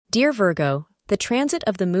Dear Virgo, the transit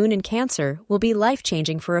of the moon in Cancer will be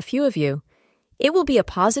life-changing for a few of you. It will be a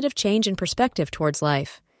positive change in perspective towards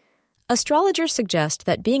life. Astrologers suggest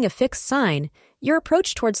that being a fixed sign, your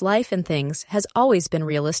approach towards life and things has always been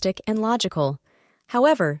realistic and logical.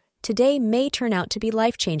 However, today may turn out to be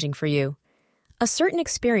life-changing for you. A certain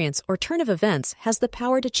experience or turn of events has the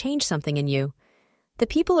power to change something in you. The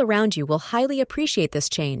people around you will highly appreciate this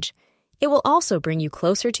change. It will also bring you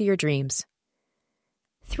closer to your dreams.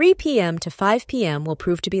 3 p.m. to 5 p.m. will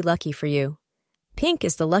prove to be lucky for you. Pink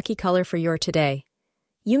is the lucky color for your today.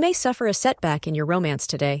 You may suffer a setback in your romance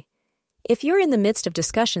today. If you're in the midst of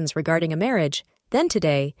discussions regarding a marriage, then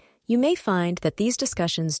today, you may find that these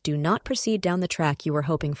discussions do not proceed down the track you were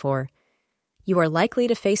hoping for. You are likely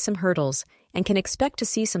to face some hurdles and can expect to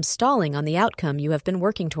see some stalling on the outcome you have been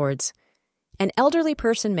working towards. An elderly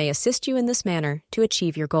person may assist you in this manner to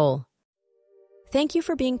achieve your goal. Thank you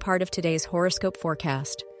for being part of today's horoscope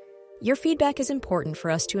forecast. Your feedback is important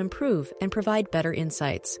for us to improve and provide better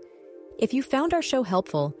insights. If you found our show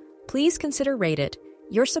helpful, please consider rate it.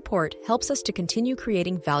 Your support helps us to continue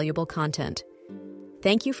creating valuable content.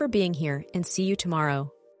 Thank you for being here and see you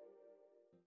tomorrow.